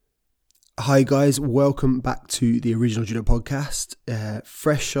Hi guys, welcome back to the Original Judo Podcast.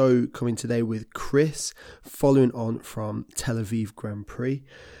 Fresh show coming today with Chris, following on from Tel Aviv Grand Prix.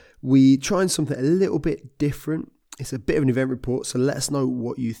 We trying something a little bit different. It's a bit of an event report, so let us know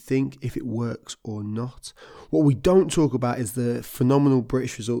what you think, if it works or not. What we don't talk about is the phenomenal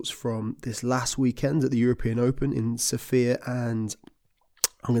British results from this last weekend at the European Open in Sofia and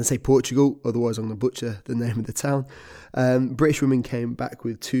I'm going to say Portugal, otherwise I'm going to butcher the name of the town. British women came back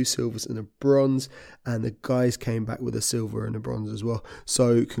with 2 silvers and a bronze, and the guys came back with a silver and a bronze as well.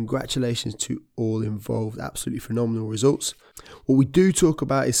 So congratulations to all involved, absolutely phenomenal results. What we do talk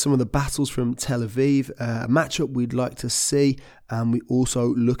about is some of the battles from Tel Aviv, a matchup we'd like to see, and we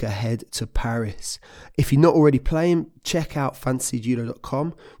also look ahead to Paris. If you're not already playing, check out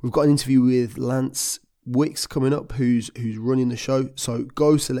fantasyjudo.com. We've got an interview with Lance Wicks coming up, who's running the show, so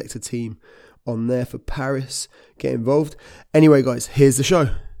go select a team on there for Paris, get involved. Anyway guys, here's the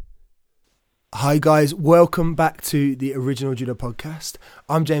show. Hi guys, welcome back to the Original Judo Podcast.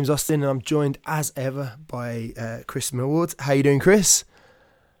 I'm James Austin and I'm joined as ever by Chris Millward. How you doing, Chris?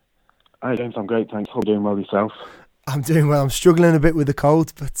 Hi James, I'm great, thanks. Hope you're doing well yourself. I'm doing well. I'm struggling a bit with the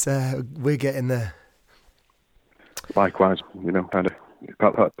cold, but we're getting there. Likewise, kind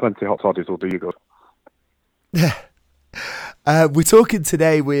of plenty of hot toddies will do you good. Yeah. We're talking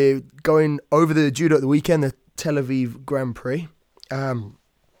today, we're going over the judo at the weekend, the Tel Aviv Grand Prix. And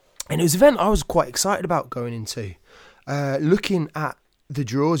it was an event I was quite excited about going into. Looking at the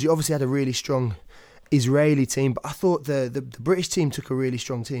draws, you obviously had a really strong Israeli team, but I thought the British team took a really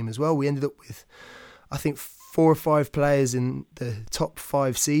strong team as well. We ended up with, I think, 4 or 5 players in the top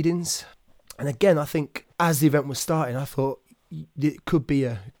 5 seedings. And again, I think as the event was starting, I thought, it could be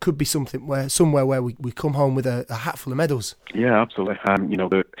somewhere where we come home with a hatful of medals. Yeah, absolutely. I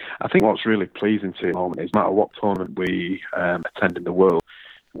think what's really pleasing to the moment is no matter what tournament we attend in the world,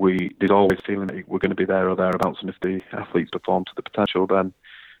 there's always feeling that we're going to be there or thereabouts, and if the athletes perform to the potential, then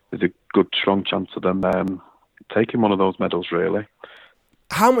there's a good, strong chance of them taking one of those medals, really.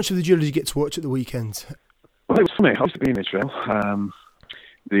 How much of the judo did you get to watch at the weekend? Well, it was funny. I was in Israel.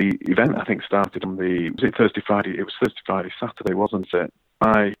 The event, I think, started on Thursday, Friday? It was Thursday, Friday, Saturday, wasn't it?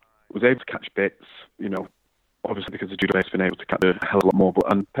 I was able to catch bits, obviously because the judo has been able to catch a hell of a lot more,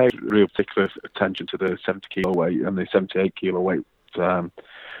 and paid real particular attention to the 70 kilo weight and the 78 kilo weight,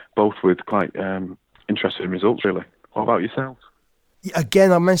 both with quite interesting results, really. What about yourself?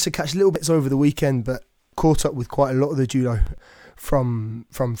 Again, I managed to catch little bits over the weekend, but caught up with quite a lot of the judo from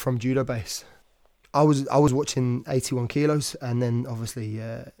Judo Base. I was watching 81 kilos, and then obviously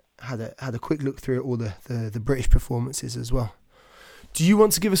had a quick look through all the British performances as well. Do you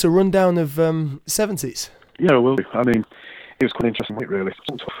want to give us a rundown of 70s? Yeah, I will do. I mean, it was quite interesting, really.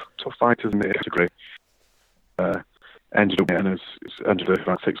 Some tough fighters in the category. Ended up around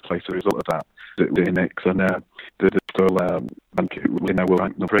 6th place as a result of that. The Nix and the girl will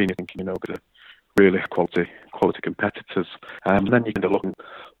rank number 3. Thinking, they're really quality competitors. And then you end up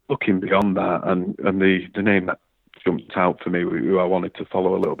looking beyond that, and the name that jumped out for me, who I wanted to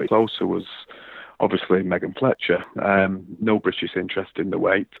follow a little bit closer, was obviously Megan Fletcher. No British interest in the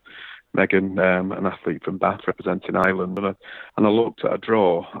weight. Megan, an athlete from Bath representing Ireland, and I looked at a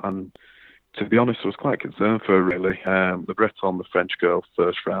draw, and to be honest, I was quite concerned for her, really. The Breton, the French girl,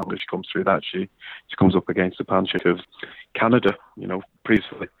 first round, as she comes through that, she comes up against the Panchik of Canada,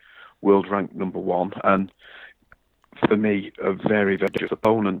 previously world ranked number 1, and for me, a very, very good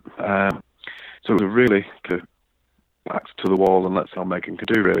opponent. So it was really back to the wall, and let's see how Megan could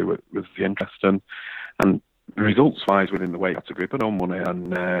do, really, with the interest. And results-wise within the weight category, but on money.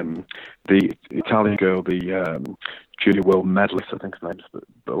 And the Italian girl, the junior world medalist, I think her name's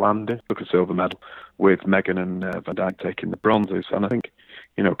Belandi, took a silver medal, with Megan and Van Dijk taking the bronzes. And I think,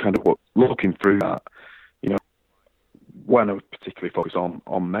 kind of looking through that, when I was particularly focused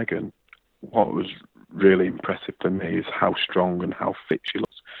on Megan, what was really impressive for me is how strong and how fit she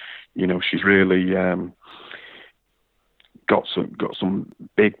looks. She's really got some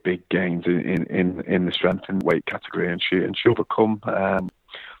big gains in the strength and weight category, and she overcome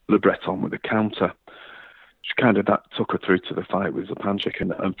Le Breton with a counter. She kind of that took her through to the fight with the Panchik,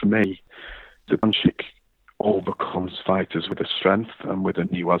 and for me, the Panchik overcomes fighters with a strength and with a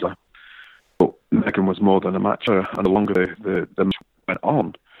new waza. But Megan was more than a matcher, and the longer the match went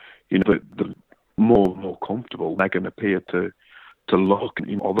on, the more comfortable Megan appeared to look.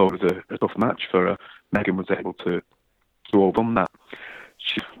 Although it was a tough match for her, Megan was able to overcome that.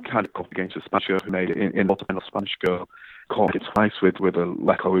 She kind of caught against a Spanish girl who made it in the final. Spanish girl caught it twice with a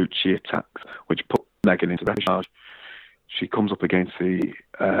Lecco Uchi attack, which put Megan into the charge. she comes up against the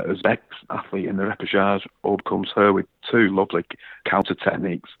Uzbek athlete in the repechage, overcomes her with two lovely counter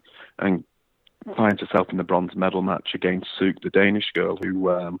techniques, and finds herself in the bronze medal match against Suk, the Danish girl,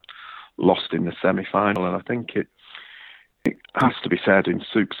 who lost in the semi-final. And I think it has to be said, in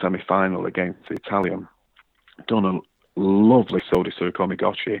Suk's semi-final against the Italian, done a lovely Sodi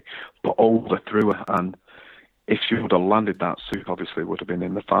Surikomi-Gochi, but overthrew her. And if she would have landed that, Suk obviously would have been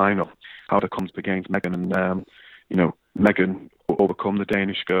in the final. How it comes against Megan, and Megan overcome the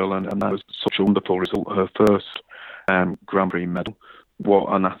Danish girl, and that was such a wonderful result. Her first Grand Prix medal.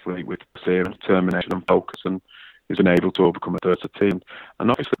 What an athlete with perseverance, determination, and focus, and has been able to overcome adversity.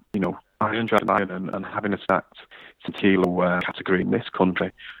 And obviously, iron dragon and having a stacked kilo category in this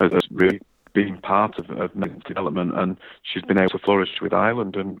country has really been part of Megan's development, and she's been able to flourish with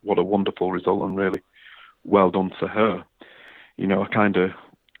Ireland. And what a wonderful result, and really well done to her.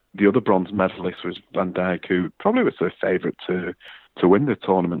 The other bronze medalist was Van Dijk, who probably was the favourite to win the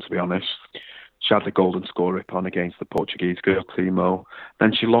tournament, to be honest. She had the golden score up on against the Portuguese girl, Timo.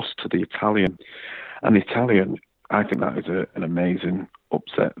 Then she lost to the Italian. And the Italian, I think that is an amazing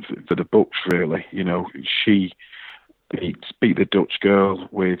upset for the books, really. She beat the Dutch girl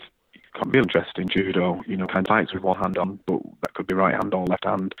with real interesting judo, kind of fights with one hand on, but that could be right hand or left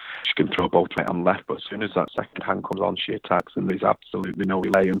hand. She can throw both right and left, but as soon as that second hand comes on, she attacks, and there's absolutely no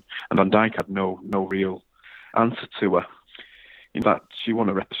relay. And Van Dijk had no real answer to her. In fact, she won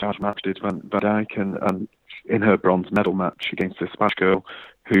a repechage match, did Van Dijk, and in her bronze medal match against the Spanish girl,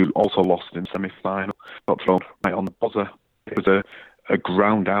 who also lost in semi-final, got thrown right on the buzzer. It was a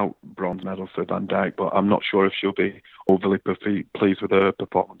ground-out bronze medal for Van Dijk, but I'm not sure if she'll be overly pleased with her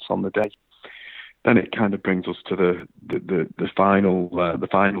performance on the day. Then it kind of brings us to the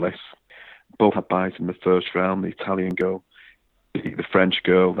finalists. Both had byes in the first round. The Italian girl beat the French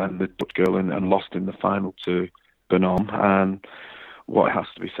girl, then the Dutch girl, and lost in the final to Bonhomme. And what has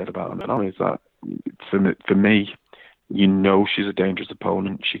to be said about Bonhomme is that, for me, she's a dangerous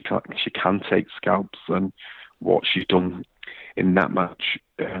opponent. She can take scalps, and what she's done in that match,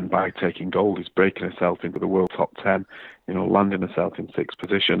 and by taking gold, is breaking herself into the world top 10, landing herself in 6th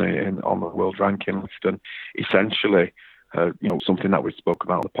position on the world ranking list. And essentially, something that we spoke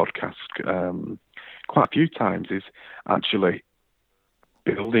about on the podcast quite a few times is actually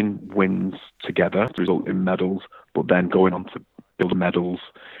building wins together to result in medals, but then going on to build medals,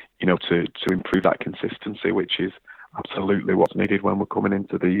 to improve that consistency, which is absolutely what's needed when we're coming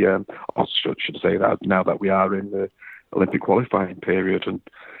into the, I should say that now that we are in the Olympic qualifying period, and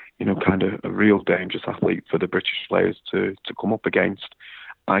kind of a real dangerous athlete for the British players to come up against.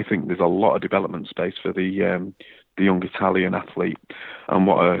 I think there's a lot of development space for the young Italian athlete, and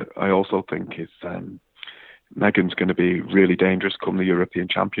what I also think is Megan's going to be really dangerous come the European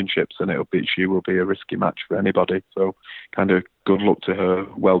Championships, and she will be a risky match for anybody. So, kind of good luck to her,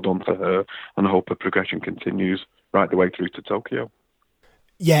 well done for her, and I hope her progression continues right the way through to Tokyo.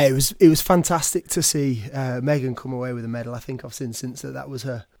 Yeah, it was fantastic to see Megan come away with a medal. I think I've seen since that was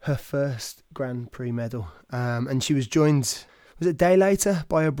her first Grand Prix medal. And she was joined, was it a day later,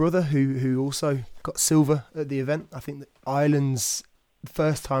 by her brother who also got silver at the event. I think that Ireland's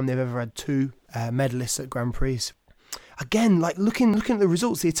first time they've ever had two medalists at Grand Prix. Again, like looking at the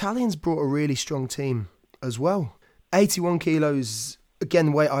results, the Italians brought a really strong team as well. 81 kilos, again,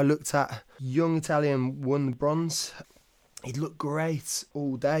 the weight I looked at, young Italian won the bronze. He looked great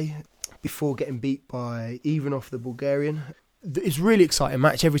all day before getting beat by Ivanov, the Bulgarian. It's a really exciting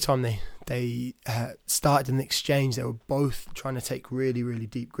match. Every time they started an exchange, they were both trying to take really, really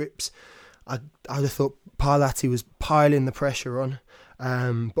deep grips. I'd have thought Parlati was piling the pressure on,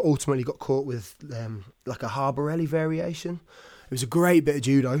 but ultimately got caught with like a Harborelli variation. It was a great bit of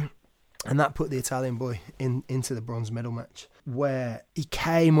judo, and that put the Italian boy into the bronze medal match, where he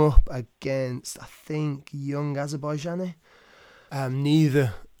came up against, I think, young Azerbaijani.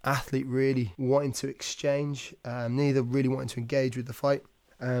 Neither athlete really wanting to exchange, neither really wanting to engage with the fight,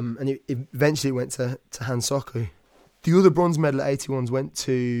 and it eventually went to Hansoku. The other bronze medal at 81s went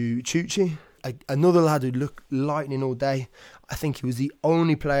to Chuchi, another lad who looked lightning all day. I think he was the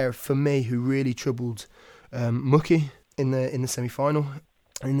only player for me who really troubled Muki in the semi-final.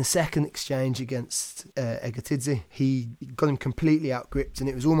 And in the second exchange against Egatidze, he got him completely outgripped, and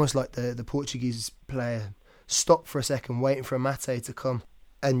it was almost like the Portuguese player stopped for a second, waiting for a mate to come.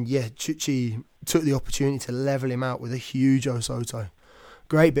 And yeah, Chuchi took the opportunity to level him out with a huge Osoto.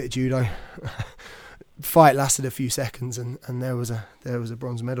 Great bit of judo. Fight lasted a few seconds, and there was a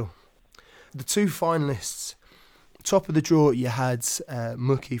bronze medal. The two finalists, top of the draw, you had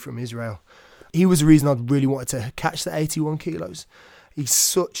Muki from Israel. He was the reason I really wanted to catch the 81 kilos. He's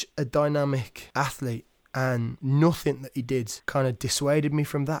such a dynamic athlete, and nothing that he did kind of dissuaded me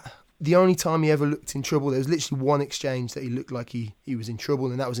from that. The only time he ever looked in trouble, there was literally one exchange that he looked like he was in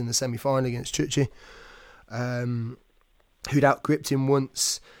trouble, and that was in the semi-final against Chuchi, who'd outgripped him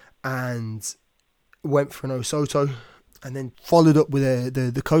once and went for an Osoto, and then followed up with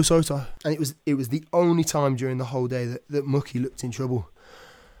the Kosoto. And it was the only time during the whole day that Muki looked in trouble.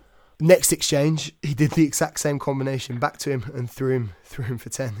 Next exchange, he did the exact same combination back to him and threw him for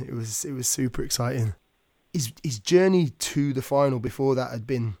 10. It was super exciting. His journey to the final before that had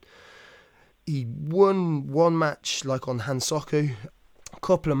been, he won one match like on Hansoku, a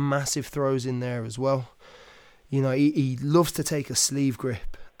couple of massive throws in there as well. You know, he loves to take a sleeve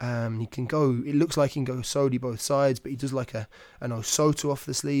grip. He can go, it looks like he can go Sodi both sides, but he does like an Osoto off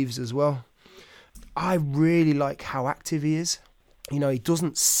the sleeves as well. I really like how active he is. You know, he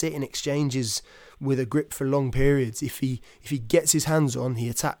doesn't sit in exchanges with a grip for long periods. If he gets his hands on, he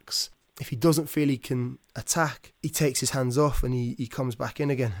attacks. If he doesn't feel he can attack, he takes his hands off and he comes back in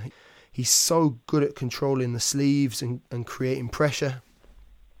again. He's so good at controlling the sleeves and creating pressure.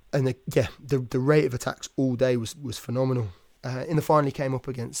 And the rate of attacks all day was phenomenal. In the final, he came up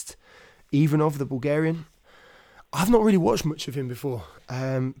against Ivanov, the Bulgarian. I've not really watched much of him before,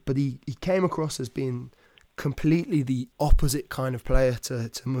 but he came across as being completely the opposite kind of player to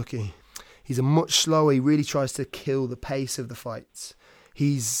Muki. He's a much slower. He really tries to kill the pace of the fights.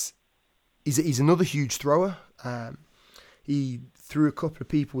 He's another huge thrower. He threw a couple of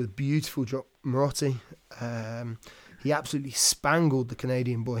people with beautiful drop Marotti. He absolutely spangled the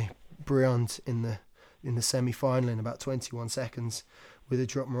Canadian boy Briand in the semi-final in about 21 seconds with a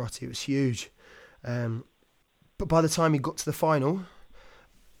drop Marotti. It was huge. But by the time he got to the final,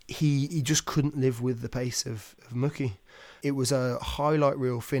 he just couldn't live with the pace of Muki. It was a highlight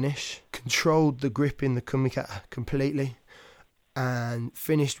reel finish, controlled the grip in the kumikata completely, and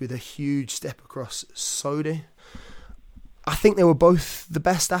finished with a huge step across Sodi. I think they were both the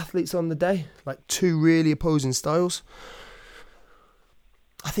best athletes on the day, like two really opposing styles.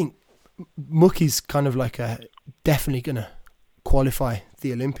 I think Muki's kind of like definitely going to qualify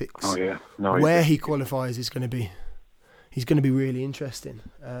the Olympics. Oh yeah, where he qualifies is going to be, he's going to be really interesting.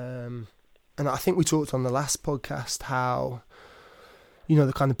 And I think we talked on the last podcast how, you know,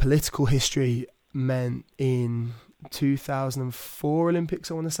 the kind of political history meant in 2004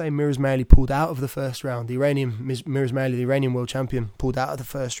 Olympics, I want to say, Miruz Meili pulled out of the first round. Miruz Meili, the Iranian world champion, pulled out of the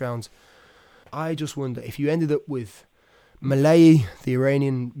first round. I just wonder if you ended up with Malayi, the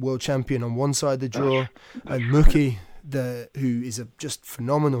Iranian world champion, on one side of the draw, and Muki, who is just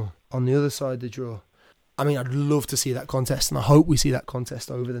phenomenal, on the other side of the draw. I mean, I'd love to see that contest, and I hope we see that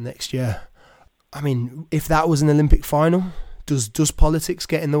contest over the next year. I mean, if that was an Olympic final, does politics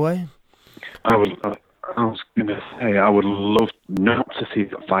get in the way? I was going to say, I would love not to see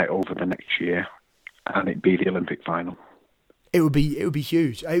that fight over the next year, and it be the Olympic final. It would be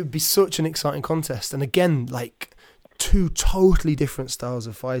huge. It would be such an exciting contest, and again, like two totally different styles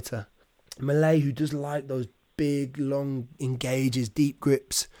of fighter. Malay, who does like those big, long engages, deep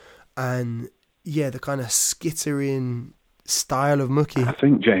grips, and the kind of skittering style of Muki. I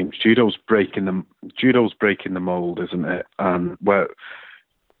think, James, judo's breaking the mold, isn't it? And where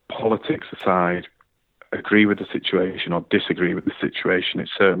politics aside, agree with the situation or disagree with the situation,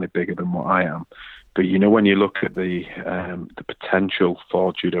 it's certainly bigger than what I am. But you know, when you look at the potential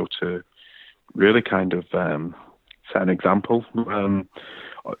for judo to really kind of set an example on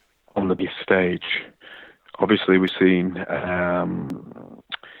the big stage, obviously we've seen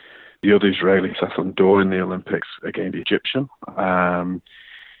the other Israeli Sasson Dor in the Olympics against the Egyptian.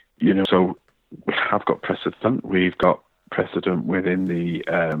 You know, so we have got precedent. We've got precedent within the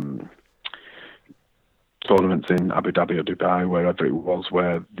tournaments in Abu Dhabi or Dubai, wherever it was,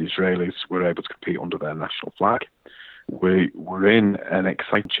 where the Israelis were able to compete under their national flag. We're in an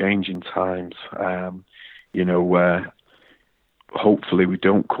exciting change in times, you know, where hopefully we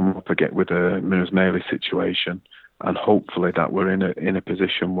don't come up again with a Miruz Meili situation, and hopefully that we're in a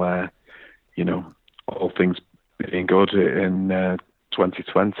position where, you know, all things being good in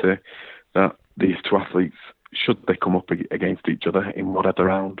 2020, that these two athletes, should they come up against each other in whatever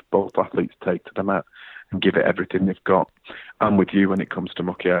round, both athletes take to the mat and give it everything they've got. I'm with you when it comes to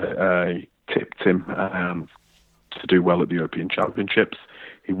Muki. I tipped him to do well at the European Championships.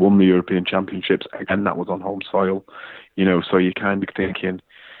 He won the European Championships. Again, that was on home soil. You know, so you're kind of thinking,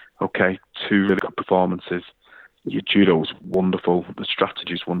 okay, two really good performances. Your judo's wonderful. The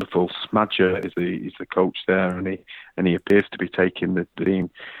strategy's wonderful. Smadja is the coach there, and he appears to be taking the team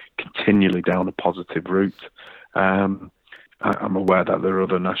continually down a positive route. I'm aware that there are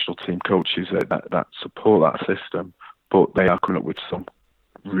other national team coaches that support that system, but they are coming up with some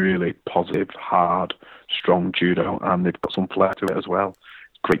really positive, hard, strong judo, and they've got some flair to it as well.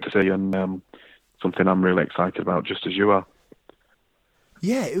 It's great to see, and something I'm really excited about, just as you are.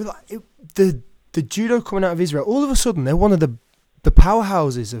 Yeah, the judo coming out of Israel, all of a sudden they're one of the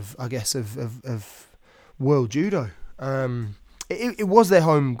powerhouses of world judo. It was their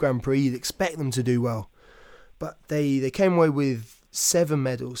home Grand Prix. You'd expect them to do well, but they came away with 7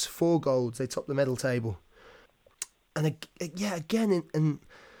 medals, 4 golds. They topped the medal table, and again, and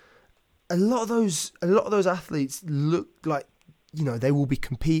a lot of those athletes look like, you know, they will be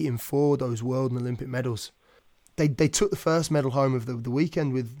competing for those world and Olympic medals. They took the first medal home of the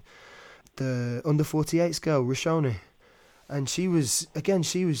weekend with the under 48s girl Rishoni, and she was a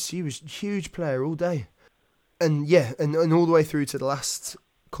huge player all day, and all the way through to the last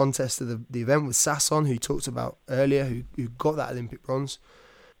contest of the event with Sasson, who talked about earlier, who got that Olympic bronze.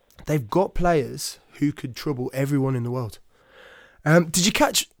 They've got players who could trouble everyone in the world. Did you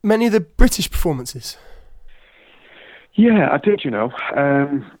catch many of the British performances? Yeah, I did, you know,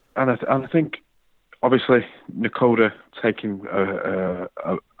 and I think obviously Nakoda taking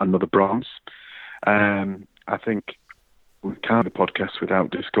another bronze. I think we can't have a podcast without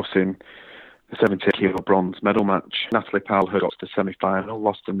discussing the 70-kilo bronze medal match. Natalie Powell had got to the semi-final,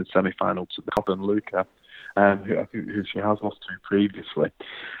 lost in the semi-final to the Cobham Luca, who she has lost to previously.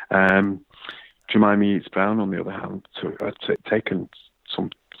 Jemima Yates-Brown, on the other hand, had taken some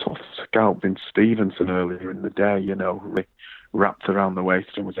tough scalp in Stevenson earlier in the day, you know, really wrapped around the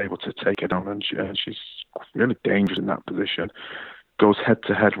waist and was able to take it on, and she's really dangerous in that position. Goes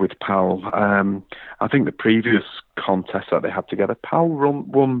head-to-head with Powell. I think the previous contest that they had together, Powell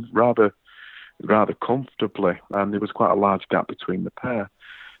won rather comfortably, and there was quite a large gap between the pair.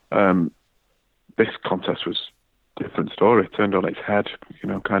 This contest was a different story. It turned on its head, you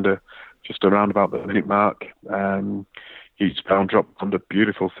know, kind of just around about the minute mark. Yates-Brown dropped under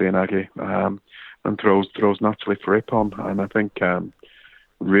beautiful Sianagi, and throws Natalie for Ippon, and I think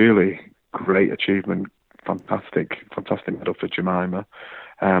really great achievement. Fantastic medal for Jemima.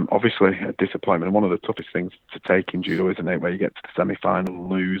 Obviously a disappointment, and one of the toughest things to take in judo, isn't it, where you get to the semi-final and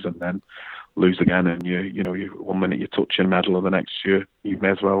lose, and then lose again, and you know, 1 minute you're touching a medal, and the next you may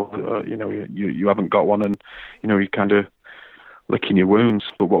as well, you haven't got one, and you know, you're kind of licking your wounds.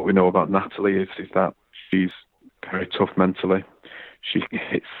 But what we know about Natalie is that she's very tough mentally. She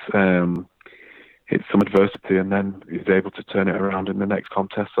hits some adversity and then is able to turn it around in the next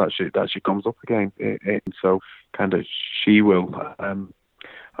contest that she comes up again. And so kind of she will,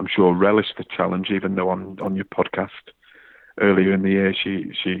 I'm sure, relish the challenge, even though on your podcast earlier in the year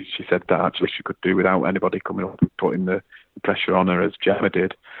she said that actually she could do without anybody coming up and putting the pressure on her as Gemma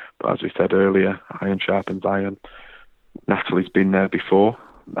did. But as we said earlier, iron sharpens iron. Natalie's been there before.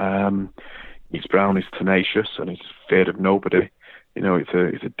 Yates-Brown is tenacious and is feared of nobody. You know, it's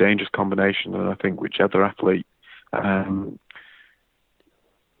a dangerous combination, and I think whichever athlete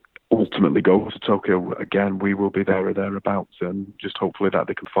ultimately goes to Tokyo again, we will be there or thereabouts, and just hopefully that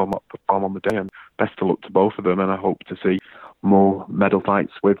they can perform on the day. And best of luck to both of them, and I hope to see more medal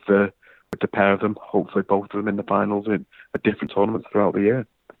fights with the pair of them. Hopefully both of them in the finals in a different tournaments throughout the year.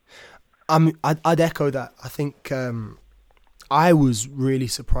 I'd echo that. I think I was really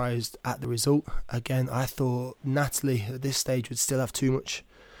surprised at the result. Again, I thought Natalie at this stage would still have too much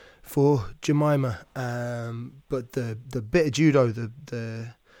for Jemima, but the bit of judo,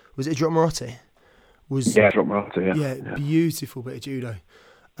 the was it drop Marotti? Drop Marotti, yeah, beautiful bit of judo.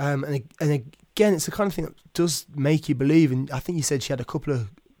 And again, it's the kind of thing that does make you believe. And I think you said she had a couple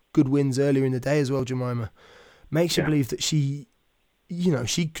of good wins earlier in the day as well. Jemima makes you believe that she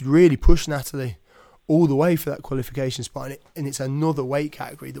could really push Natalie all the way for that qualification spot, and it's another weight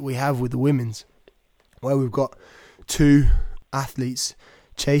category that we have with the women's, where we've got 2 athletes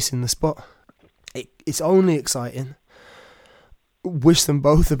chasing the spot. It's only exciting. Wish them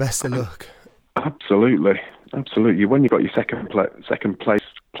both the best of luck. Absolutely. When you've got your second place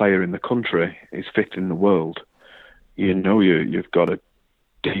player in the country is 5th in the world, you know you've got a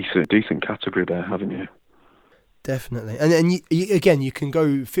decent category there, haven't you? Definitely. And you can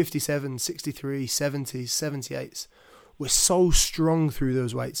go 57, 63, 70s, 78s. We're so strong through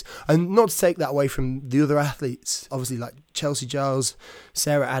those weights. And not to take that away from the other athletes, obviously like Chelsea Giles,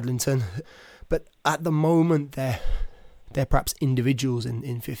 Sarah Adlington. But at the moment, they're perhaps individuals in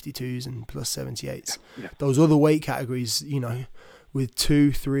 52s and plus 78s. Yeah. Those other weight categories, you know, with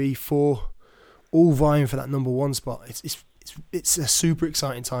 2, 3, 4, all vying for that number 1 spot. It's a super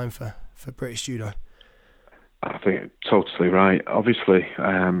exciting time for British judo. I think totally right. Obviously,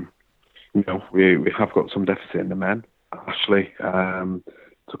 you know, we have got some deficit in the men. Ashley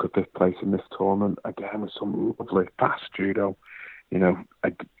took a 5th place in this tournament, again with some lovely fast judo. and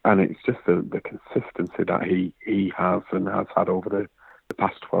it's just the consistency that he has and has had over the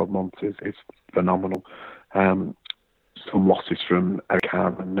past 12 months is phenomenal. Some losses from Eric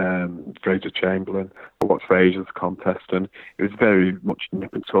Ham and Fraser Chamberlain. I watched Fraser's contest, and it was very much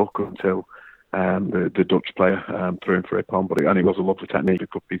nip and tuck until the Dutch player threw him for a palm, and it was a lovely technique, a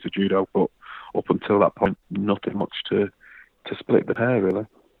good piece of judo, but up until that point, nothing much to split the pair, really.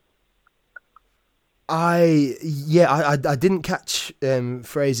 I didn't catch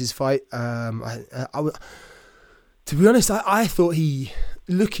Fraser's fight. To be honest, I thought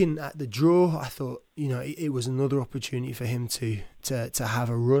looking at the draw, I thought it was another opportunity for him to have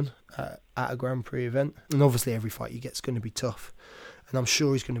a run at a Grand Prix event. And obviously, every fight he gets is going to be tough, and I'm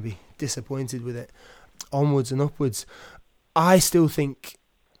sure he's going to be disappointed with it. Onwards and upwards, I still think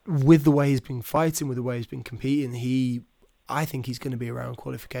with the way he's been fighting, with the way he's been competing, I think he's going to be around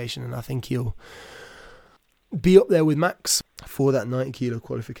qualification, and I think he'll be up there with Max for that 90 kilo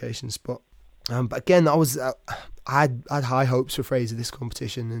qualification spot. But again, I had high hopes for Fraser this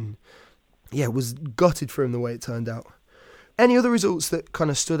competition, and was gutted for him the way it turned out. Any other results that kind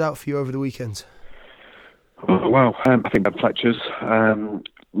of stood out for you over the weekend? Oh, wow, I think Ben Fletcher's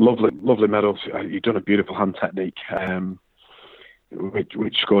lovely medals. You've done a beautiful hand technique,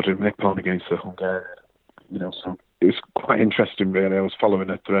 which scored a nip-on against the Hungarian. So it was quite interesting, really. I was following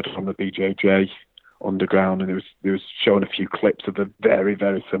a thread from the BJJ underground, and it was showing a few clips of a very,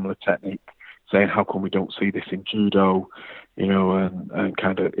 very similar technique, saying how come we don't see this in judo, and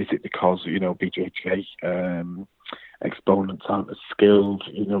kind of, is it because BJJ exponents aren't as skilled,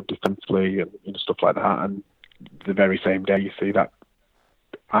 defensively and stuff like that, and the very same day you see that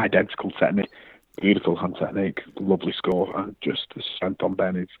identical technique, beautiful hand technique, lovely score, and just the strength on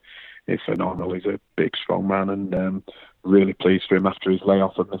Ben is phenomenal. He's a big, strong man, and really pleased for him after his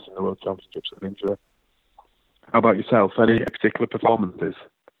layoff of missing the World Championships with injury. How about yourself? Any particular performances?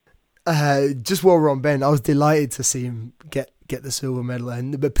 Just while we're on Ben, I was delighted to see him get the silver medal,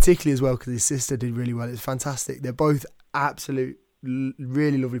 but particularly as well because his sister did really well. It's fantastic. They're both absolute,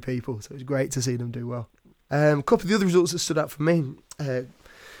 really lovely people, so it was great to see them do well. A couple of the other results that stood out for me.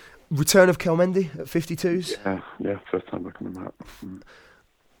 Return of Kelmendi at 52s. Yeah, first time looking at that.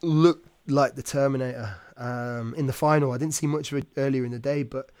 Looked like the Terminator in the final. I didn't see much of it earlier in the day,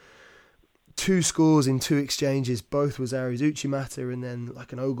 but 2 scores in 2 exchanges. Both was Aries Uchimata and then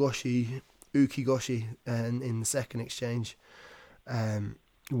like an Ogoshi, Ukigoshi in the second exchange.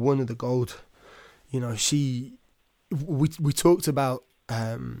 One of the gold. We talked about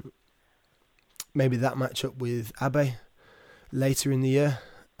maybe that matchup with Abe later in the year.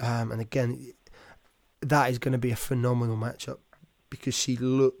 And again, that is going to be a phenomenal matchup because she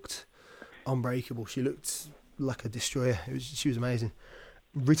looked unbreakable. She looked like a destroyer. She was amazing.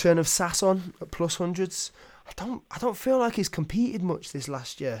 Return of Sasson at plus hundreds. I don't feel like he's competed much this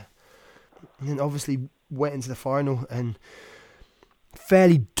last year. And then obviously went into the final and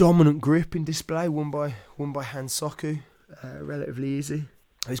fairly dominant grip in display, won by Han Soku, relatively easy.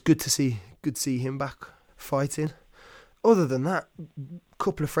 It's good to see him back fighting. Other than that, a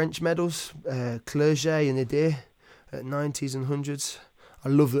couple of French medals, Clerget and Eder at 90s and 100s. I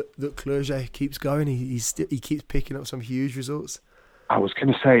love that Clerget keeps going. He keeps picking up some huge results. I was going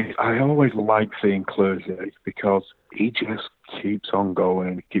to say, I always like seeing Clerget because he just keeps on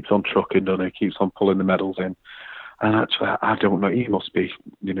going, he keeps on trucking, doesn't he? He keeps on pulling the medals in. And actually, I don't know, he must be,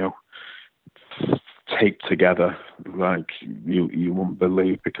 taped together like you wouldn't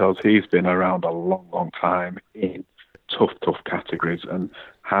believe, because he's been around a long, long time in tough categories, and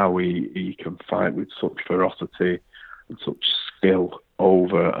how he can fight with such ferocity and such skill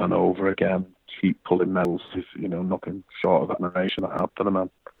over and over again, keep pulling medals is, nothing short of admiration that I have for the man.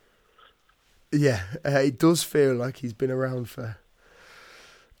 Yeah, it does feel like he's been around for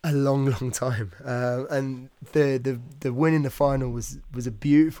a long, long time. And the win in the final was a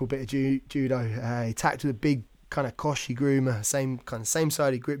beautiful bit of judo. He tacked with a big kind of koshi groomer, same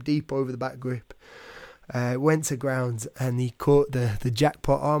sided grip, deep over the back grip. Went to ground and he caught the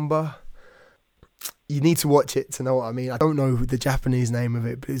jackpot armbar. You need to watch it to know what I mean. I don't know the Japanese name of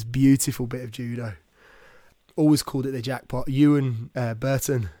it, but it's a beautiful bit of judo. Always called it the jackpot. Ewan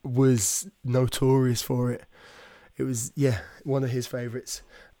Burton was notorious for it. It was, one of his favourites.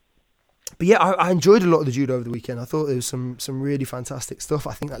 But I enjoyed a lot of the judo over the weekend. I thought there was some really fantastic stuff.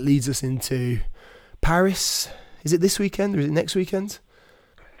 I think that leads us into Paris. Is it this weekend or is it next weekend?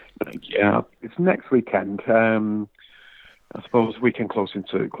 Yeah, it's next weekend. I suppose weekend closest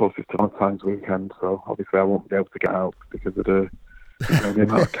to Valentine's weekend, so obviously I won't be able to get out because of the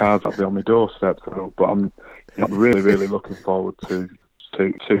amount of cars that'll be on my doorstep. So, but I'm really, really looking forward to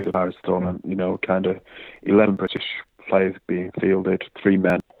the Paris tournament. Kind of 11 British players being fielded, 3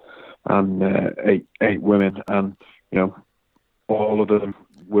 men and 8 women, and all of them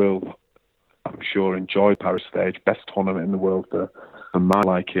will, I'm sure, enjoy Paris stage, best tournament in the world for my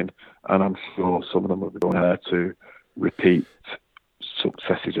liking, and I'm sure some of them will be going there to repeat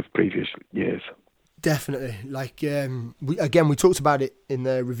successes of previous years. Definitely. We talked about it in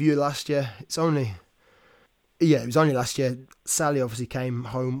the review last year. It was only last year. Sally obviously came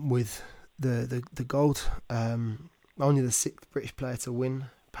home with the gold. Only the 6th British player to win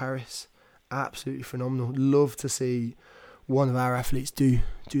Paris. Absolutely phenomenal. Love to see one of our athletes do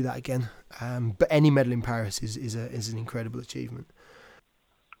that again. But any medal in Paris is an incredible achievement.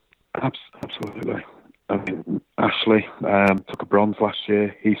 Absolutely. I mean, Ashley took a bronze last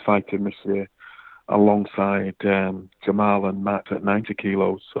year. He's fighting this year alongside Jamal and Matt at 90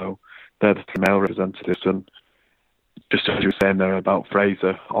 kilos. So they're the 3 male representatives. And just as you were saying there about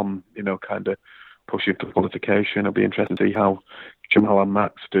Fraser on, kind of pushing for qualification, it'll be interesting to see how Jamal and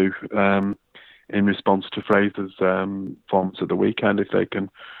Max do in response to Fraser's performance at the weekend, if they can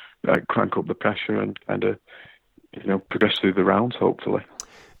crank up the pressure and kind of, progress through the rounds, hopefully.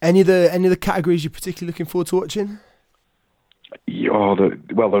 Any of the categories you're particularly looking forward to watching?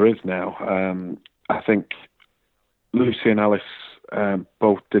 There is now. I think Lucy and Alice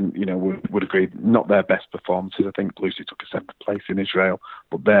both didn't, would agree, not their best performances. I think Lucy took a 7th place in Israel,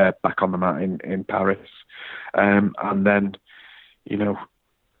 but they're back on the mat in Paris. And then,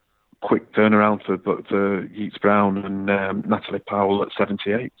 quick turnaround for Yeats Brown and Natalie Powell at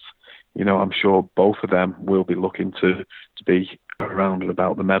 78. I'm sure both of them will be looking to be around and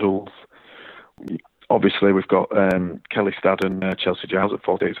about the medals. Obviously, we've got Kelly Stadd and Chelsea Giles at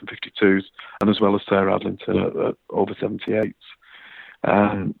 48s and 52s, and as well as Sarah Adlington at over 78s.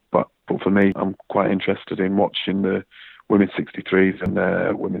 But for me, I'm quite interested in watching the women's 63s and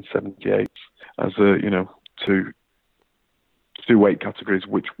women's 78s as two weight categories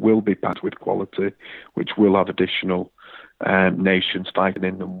which will be packed with quality, which will have additional nations fighting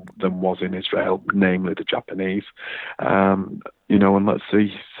in them than was in Israel, namely the Japanese. And let's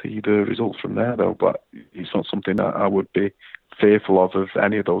see the results from there, though. But it's not something that I would be fearful of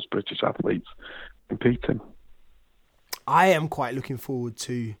any of those British athletes competing. I am quite looking forward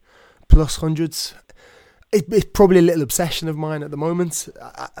to plus hundreds. It's probably a little obsession of mine at the moment.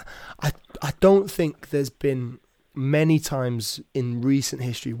 I don't think there's been many times in recent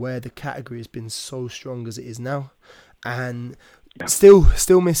history where the category has been so strong as it is now, and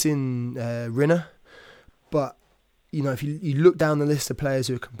still missing Rinna. But if you look down the list of players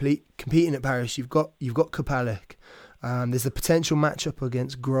who are competing at Paris, you've got Kapalik. There's the potential matchup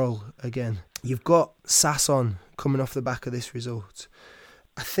against Grohl again. You've got Sasson coming off the back of this result.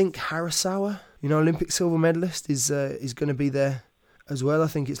 I think Harasawa, Olympic silver medalist, is going to be there as well. I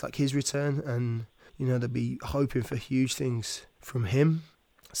think it's like his return, and they'll be hoping for huge things from him.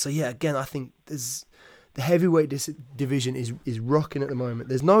 So yeah, again, I think the heavyweight division is rocking at the moment.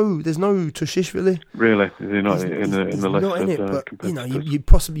 There's no Tushishvili. Really, you're not in the list. Not in it, but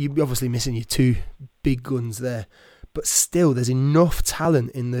you're obviously missing your 2 big guns there. But still, there's enough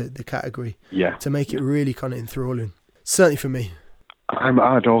talent in the category to make it really kind of enthralling. Certainly for me.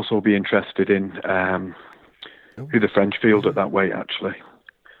 I'd also be interested in who the French field at that weight, actually.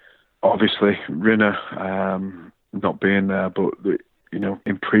 Obviously, Rinna not being there, but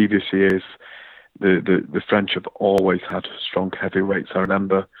in previous years, the French have always had strong heavyweights. I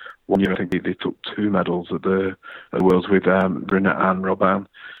remember one year I think they took 2 medals at the Worlds with Rinna and Robin.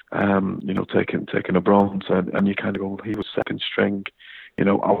 Taking a bronze, and you kind of go, well, he was second string.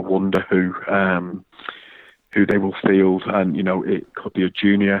 I wonder who they will field, and it could be a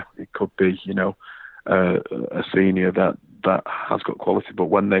junior, it could be a senior that has got quality, but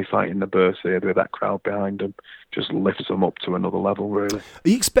when they fight in the Bercy with that crowd behind them, just lifts them up to another level, really. Are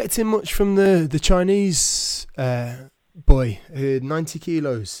you expecting much from the Chinese boy, 90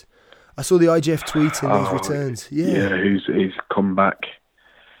 kilos? I saw the IGF tweeting his returns. Yeah, he's come back.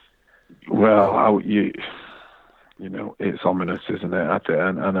 Well, it's ominous, isn't it?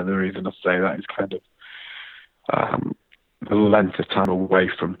 And the reason I say that is kind of the length of time away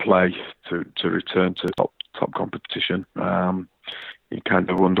from play to return to top competition. You kind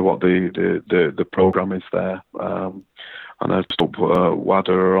of wonder what the program is there, and I just put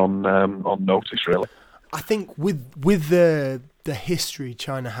WADA on notice, really. I think with the history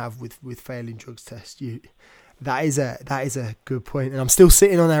China have with failing drugs tests, that is a good point. And I'm still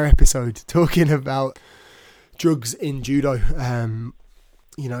sitting on our episode talking about drugs in judo.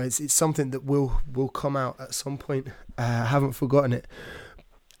 It's something that will come out at some point. I haven't forgotten it.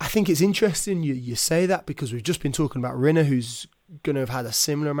 I think it's interesting you say that, because we've just been talking about Rinna, who's going to have had a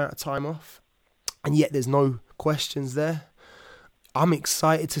similar amount of time off. and yet there's no questions there. I'm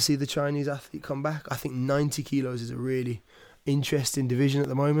excited to see the Chinese athlete come back. I think 90 kilos is a really interesting division at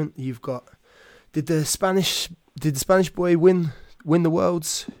the moment. You've got, did the Spanish boy win the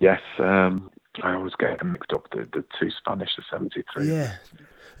Worlds? Yes, I always get them mixed up, the two Spanish, the 73. Yeah.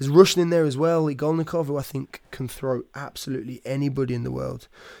 There's Russian in there as well, Igolnikov, who I think can throw absolutely anybody in the world.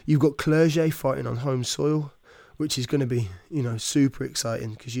 You've got Clerget fighting on home soil, which is going to be, super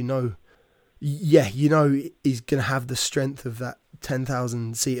exciting because he's going to have the strength of that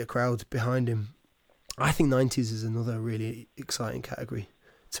 10,000 seater crowd behind him. I think 90s is another really exciting category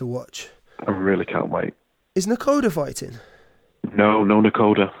to watch. I really can't wait. Is Nakoda fighting? No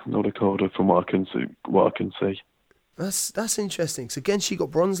Nakoda from what I can see. That's interesting. So again, she got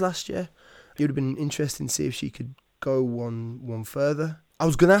bronze last year. It would have been interesting to see if she could go one further. I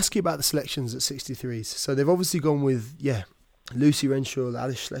was going to ask you about the selections at 63s. So they've obviously gone with Lucy Renshaw,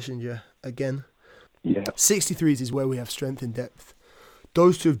 Alice Schlesinger again. Yeah. 63s is where we have strength and depth.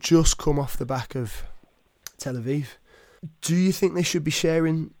 Those two have just come off the back of Tel Aviv. Do you think they should be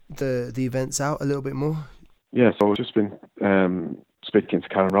sharing the events out a little bit more? Yeah, so I've just been speaking to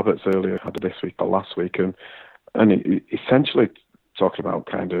Karen Roberts earlier, either this week or last week, and essentially talking about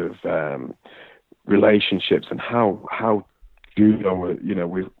kind of relationships and how judo,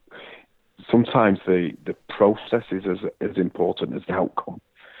 we sometimes the process is as important as the outcome.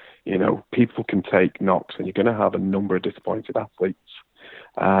 People can take knocks, and you're going to have a number of disappointed athletes,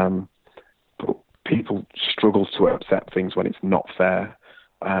 but people struggle to accept things when it's not fair.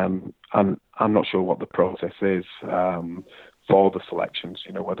 And I'm not sure what the process is for the selections,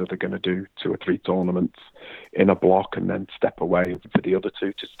 whether they're going to do 2 or 3 tournaments in a block and then step away for the other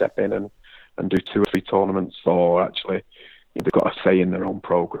 2 to step in and do 2 or 3 tournaments, or actually they've got a say in their own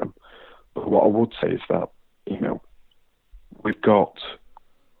program. But what I would say is that, we've got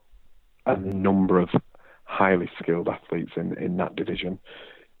a number of highly skilled athletes in that division.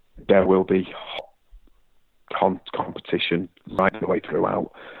 There will be competition right the way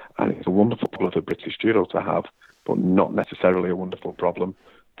throughout, and it's a wonderful problem for British judo to have, but not necessarily a wonderful problem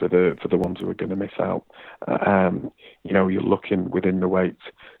for the ones who are going to miss out. You're looking within the weights.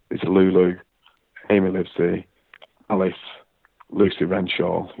 There's Lulu, Amy Livesey, Alice, Lucy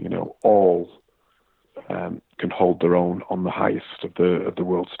Renshaw. All can hold their own on the highest of the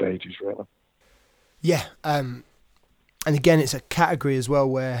world stages, really. Yeah, and again, it's a category as well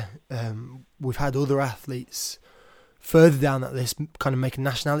where we've had other athletes further down that list kind of make a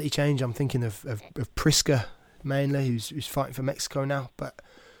nationality change. I'm thinking of Priska mainly, who's fighting for Mexico now, but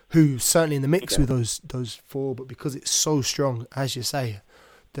who's certainly in the mix with those 4. But because it's so strong, as you say,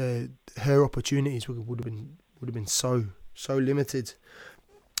 her opportunities would have been so limited.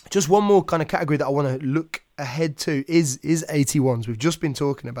 Just one more kind of category that I want to look ahead to is 81s. We've just been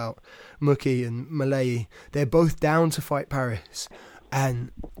talking about Muki and Malay. They're both down to fight Paris,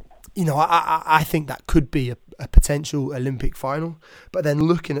 and I think that could be a potential Olympic final. But then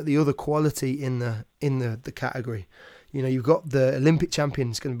looking at the other quality in the category, you've got the Olympic champion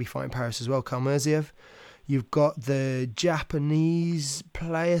is going to be fighting Paris as well, Kalmerziev. You've got the Japanese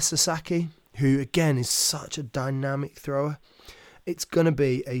player Sasaki, who again is such a dynamic thrower. It's going to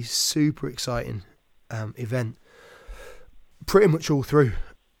be a super exciting event, pretty much all through.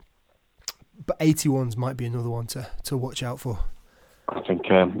 But 81s might be another one to watch out for. I think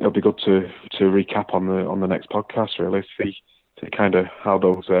it'll be good to recap on the next podcast, really, see kind of how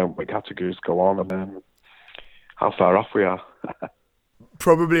those categories go on and then how far off we are.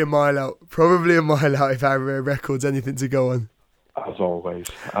 Probably a mile out if our record's anything to go on. As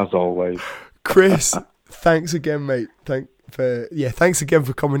always. Chris, thanks again, mate. Thanks again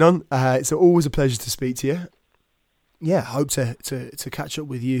for coming on. It's always a pleasure to speak to you. Yeah, I hope to catch up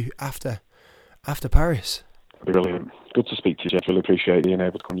with you after Paris. Brilliant. Good to speak to you, Jeff. Really appreciate being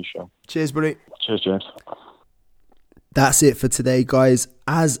able to come on your show. Cheers, buddy. Cheers, James. That's it for today, guys.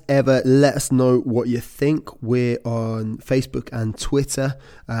 As ever, let us know what you think. We're on Facebook and Twitter.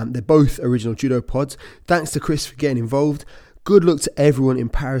 They're both Original Judo Pods. Thanks to Chris for getting involved. Good luck to everyone in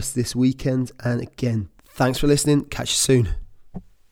Paris this weekend. And again, thanks for listening. Catch you soon.